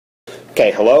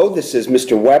Okay, hello, this is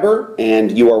Mr. Weber,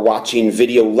 and you are watching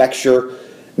video lecture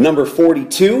number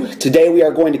 42. Today we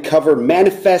are going to cover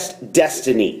Manifest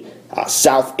Destiny,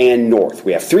 South and North.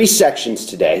 We have three sections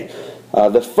today.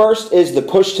 The first is the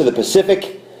push to the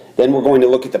Pacific, then we're going to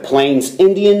look at the Plains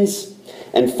Indians,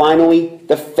 and finally,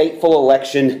 the fateful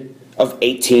election of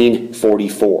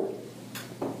 1844.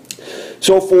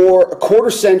 So for a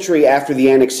quarter century after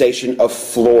the annexation of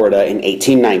Florida in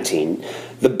 1819,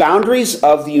 the boundaries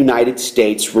of the United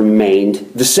States remained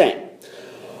the same.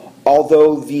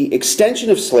 Although the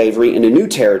extension of slavery into new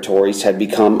territories had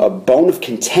become a bone of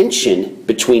contention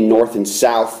between North and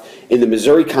South in the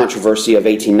Missouri controversy of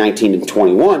 1819 and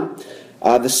 21,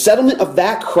 the settlement of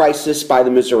that crisis by the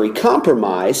Missouri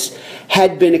Compromise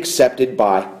had been accepted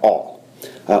by all.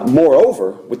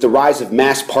 Moreover, with the rise of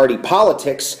mass party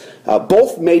politics,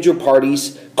 both major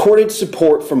parties courted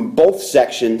support from both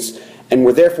sections and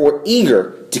were therefore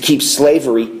eager to keep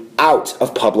slavery out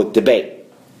of public debate.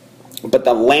 But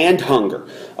the land hunger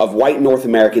of white North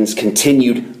Americans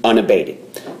continued unabated.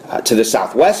 To the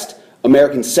southwest,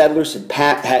 American settlers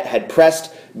had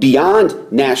pressed beyond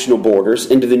national borders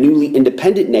into the newly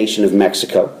independent nation of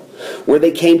Mexico, where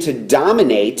they came to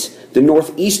dominate the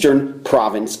northeastern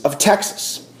province of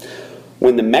Texas.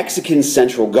 When the Mexican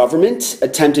central government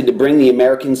attempted to bring the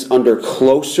Americans under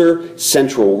closer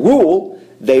central rule,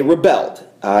 they rebelled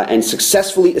and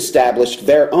successfully established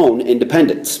their own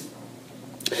independence.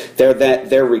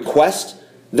 Their request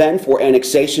then for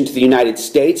annexation to the United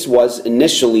States was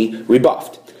initially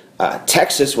rebuffed.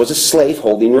 Texas was a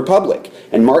slave-holding republic,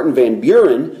 and Martin Van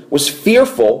Buren was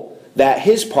fearful that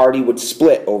his party would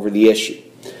split over the issue.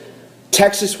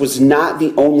 Texas was not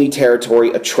the only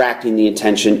territory attracting the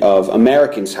attention of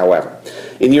Americans, however.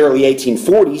 In the early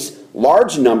 1840s,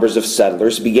 large numbers of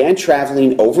settlers began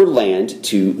traveling overland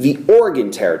to the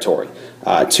Oregon Territory.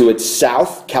 To its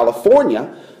south,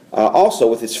 California, also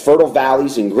with its fertile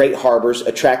valleys and great harbors,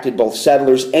 attracted both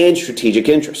settlers and strategic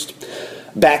interest.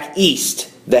 Back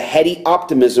east, the heady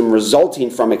optimism resulting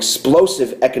from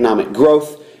explosive economic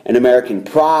growth and American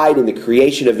pride in the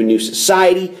creation of a new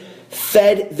society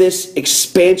fed this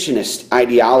expansionist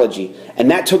ideology, and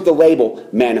that took the label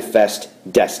Manifest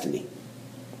Destiny.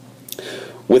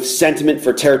 With sentiment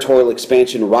for territorial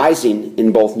expansion rising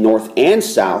in both North and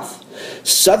South,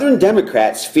 Southern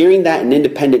Democrats, fearing that an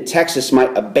independent Texas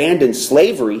might abandon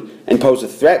slavery and pose a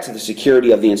threat to the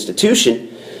security of the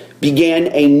institution, began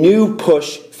a new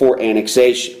push for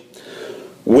annexation.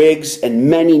 Whigs and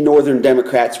many Northern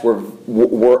Democrats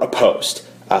were opposed.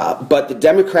 But the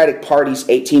Democratic Party's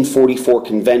 1844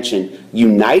 convention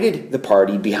united the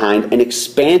party behind an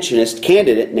expansionist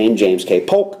candidate named James K.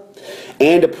 Polk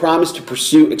and a promise to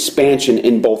pursue expansion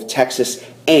in both Texas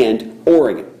and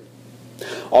Oregon.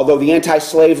 Although the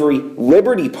anti-slavery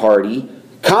Liberty Party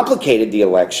complicated the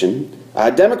election,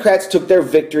 Democrats took their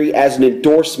victory as an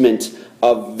endorsement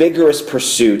of vigorous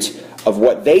pursuit of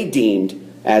what they deemed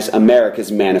as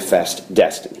America's manifest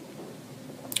destiny.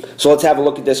 So let's have a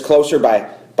look at this closer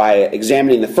by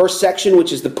examining the first section,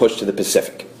 which is the push to the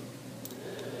Pacific.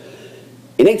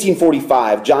 In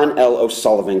 1845, John L.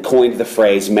 O'Sullivan coined the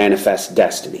phrase manifest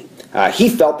destiny. He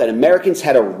felt that Americans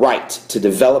had a right to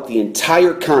develop the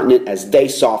entire continent as they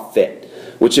saw fit,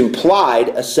 which implied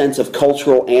a sense of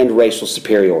cultural and racial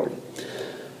superiority.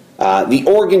 The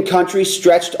Oregon country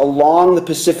stretched along the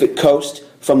Pacific coast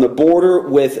from the border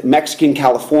with Mexican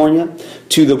California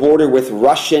to the border with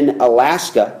Russian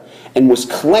Alaska, and was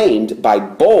claimed by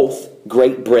both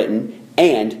Great Britain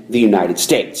and the United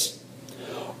States.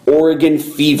 Oregon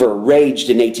fever raged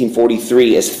in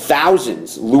 1843 as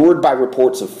thousands, lured by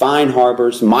reports of fine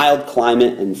harbors, mild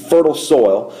climate, and fertile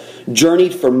soil,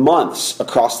 journeyed for months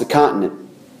across the continent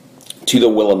to the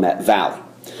Willamette Valley.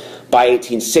 By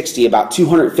 1860, about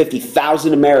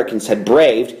 250,000 Americans had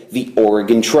braved the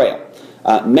Oregon Trail.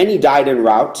 Many died en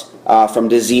route from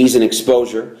disease and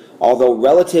exposure, although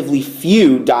relatively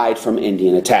few died from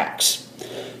Indian attacks.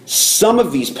 Some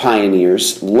of these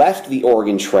pioneers left the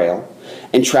Oregon Trail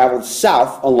and traveled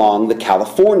south along the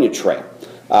California Trail,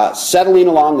 settling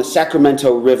along the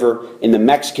Sacramento River in the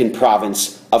Mexican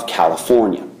province of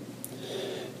California.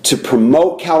 To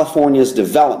promote California's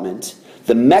development,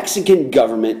 the Mexican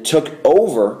government took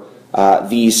over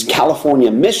these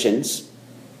California missions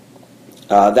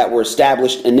that were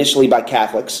established initially by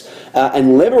Catholics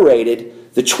and liberated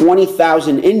the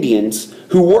 20,000 Indians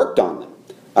who worked on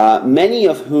them, many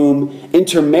of whom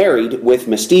intermarried with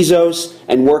mestizos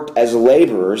and worked as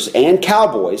laborers and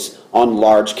cowboys on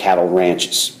large cattle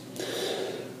ranches.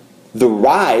 The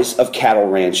rise of cattle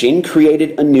ranching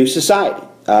created a new society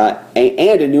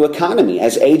and a new economy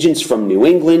as agents from New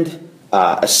England,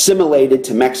 assimilated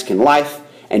to Mexican life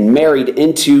and married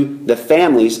into the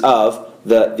families of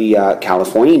the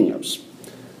Californios.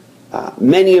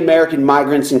 Many American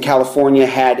migrants in California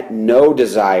had no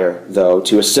desire, though,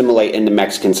 to assimilate into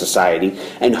Mexican society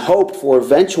and hoped for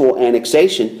eventual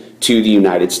annexation to the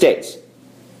United States.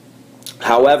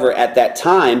 However, at that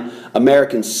time,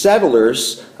 American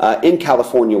settlers in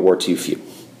California were too few.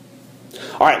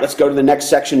 All right, let's go to the next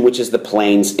section, which is the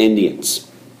Plains Indians.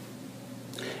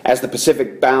 As the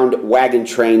Pacific-bound wagon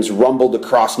trains rumbled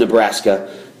across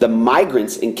Nebraska, the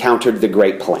migrants encountered the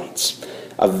Great Plains,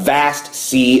 a vast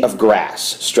sea of grass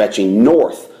stretching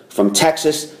north from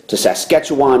Texas to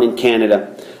Saskatchewan in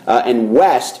Canada and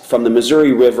west from the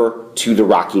Missouri River to the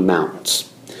Rocky Mountains.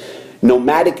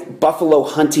 Nomadic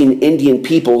buffalo-hunting Indian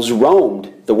peoples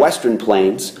roamed the western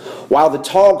plains, while the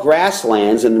tall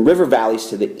grasslands and the river valleys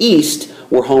to the east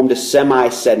were home to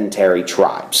semi-sedentary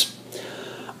tribes.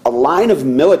 A line of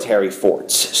military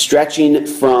forts stretching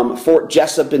from Fort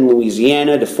Jessup in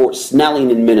Louisiana to Fort Snelling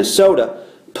in Minnesota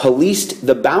policed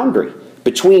the boundary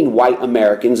between white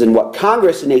Americans and what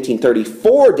Congress in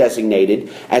 1834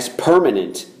 designated as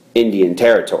permanent Indian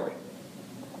territory.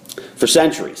 For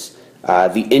centuries,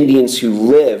 the Indians who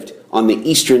lived on the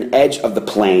eastern edge of the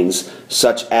plains,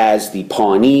 such as the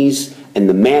Pawnees and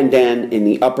the Mandan in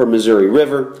the upper Missouri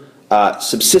River,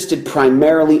 subsisted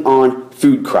primarily on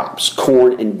food crops,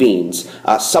 corn and beans,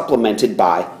 supplemented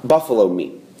by buffalo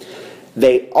meat.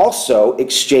 They also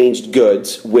exchanged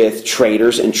goods with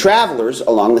traders and travelers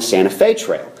along the Santa Fe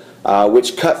Trail,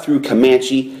 which cut through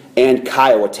Comanche and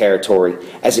Kiowa territory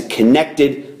as it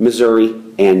connected Missouri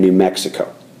and New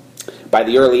Mexico. By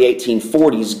the early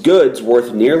 1840s, goods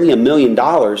worth nearly $1 million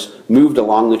moved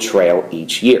along the trail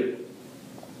each year.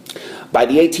 By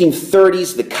the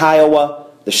 1830s, the Kiowa,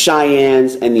 the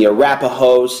Cheyennes, and the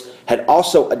Arapahoes had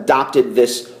also adopted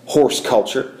this horse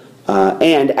culture,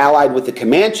 and allied with the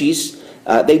Comanches,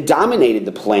 they dominated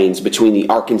the plains between the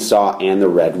Arkansas and the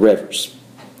Red Rivers.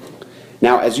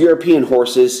 Now, as European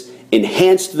horses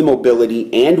enhanced the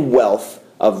mobility and wealth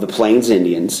of the Plains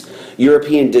Indians,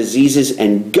 European diseases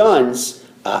and guns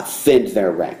thinned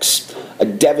their ranks. A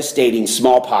devastating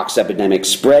smallpox epidemic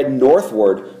spread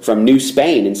northward from New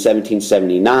Spain in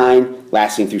 1779,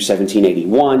 lasting through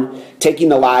 1781, taking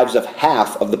the lives of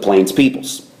half of the Plains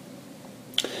peoples.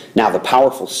 Now, the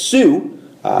powerful Sioux,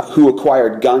 who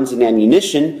acquired guns and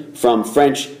ammunition from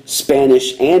French,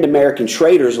 Spanish, and American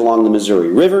traders along the Missouri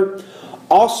River,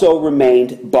 also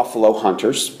remained buffalo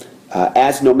hunters.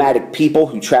 As nomadic people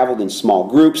who traveled in small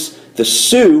groups, the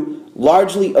Sioux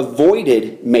largely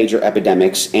avoided major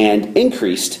epidemics and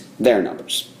increased their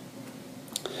numbers.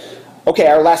 Okay,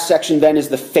 our last section then is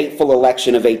the fateful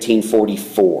election of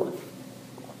 1844.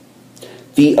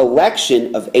 The election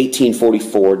of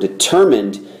 1844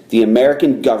 determined the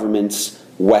American government's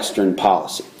Western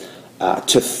policy.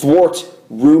 To thwart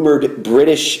rumored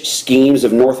British schemes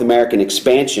of North American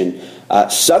expansion,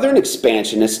 Southern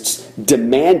expansionists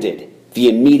demanded the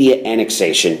immediate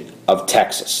annexation of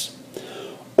Texas.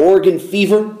 Oregon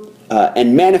fever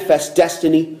and manifest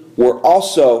destiny were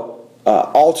also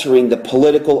altering the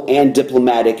political and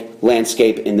diplomatic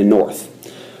landscape in the North.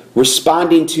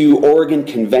 Responding to Oregon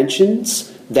conventions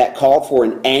that called for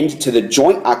an end to the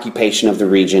joint occupation of the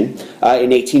region,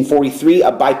 in 1843,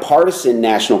 a bipartisan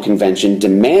national convention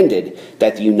demanded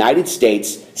that the United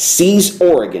States seize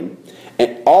Oregon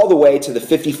and all the way to the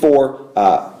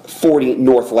 5440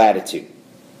 north latitude.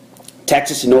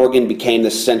 Texas and Oregon became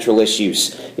the central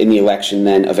issues in the election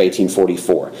then of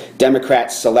 1844.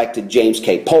 Democrats selected James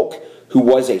K. Polk, who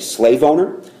was a slave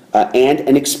owner and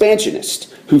an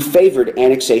expansionist, who favored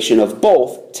annexation of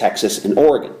both Texas and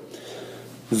Oregon.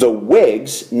 The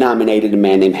Whigs nominated a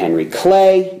man named Henry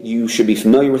Clay, you should be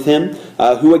familiar with him,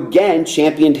 who again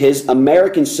championed his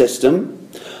American system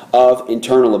of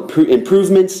internal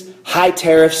improvements, high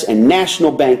tariffs, and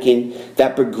national banking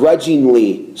that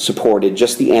begrudgingly supported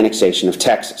just the annexation of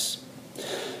Texas.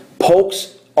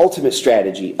 Polk's ultimate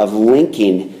strategy of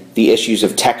linking the issues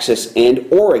of Texas and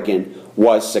Oregon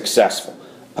was successful.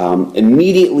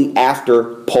 Immediately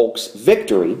after Polk's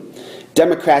victory,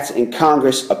 Democrats in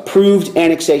Congress approved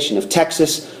annexation of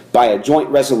Texas by a joint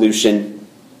resolution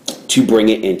to bring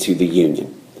it into the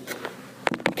Union.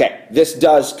 Okay, this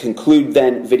does conclude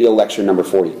then video lecture number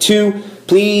 42.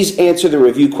 Please answer the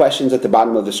review questions at the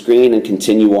bottom of the screen and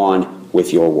continue on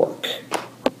with your work.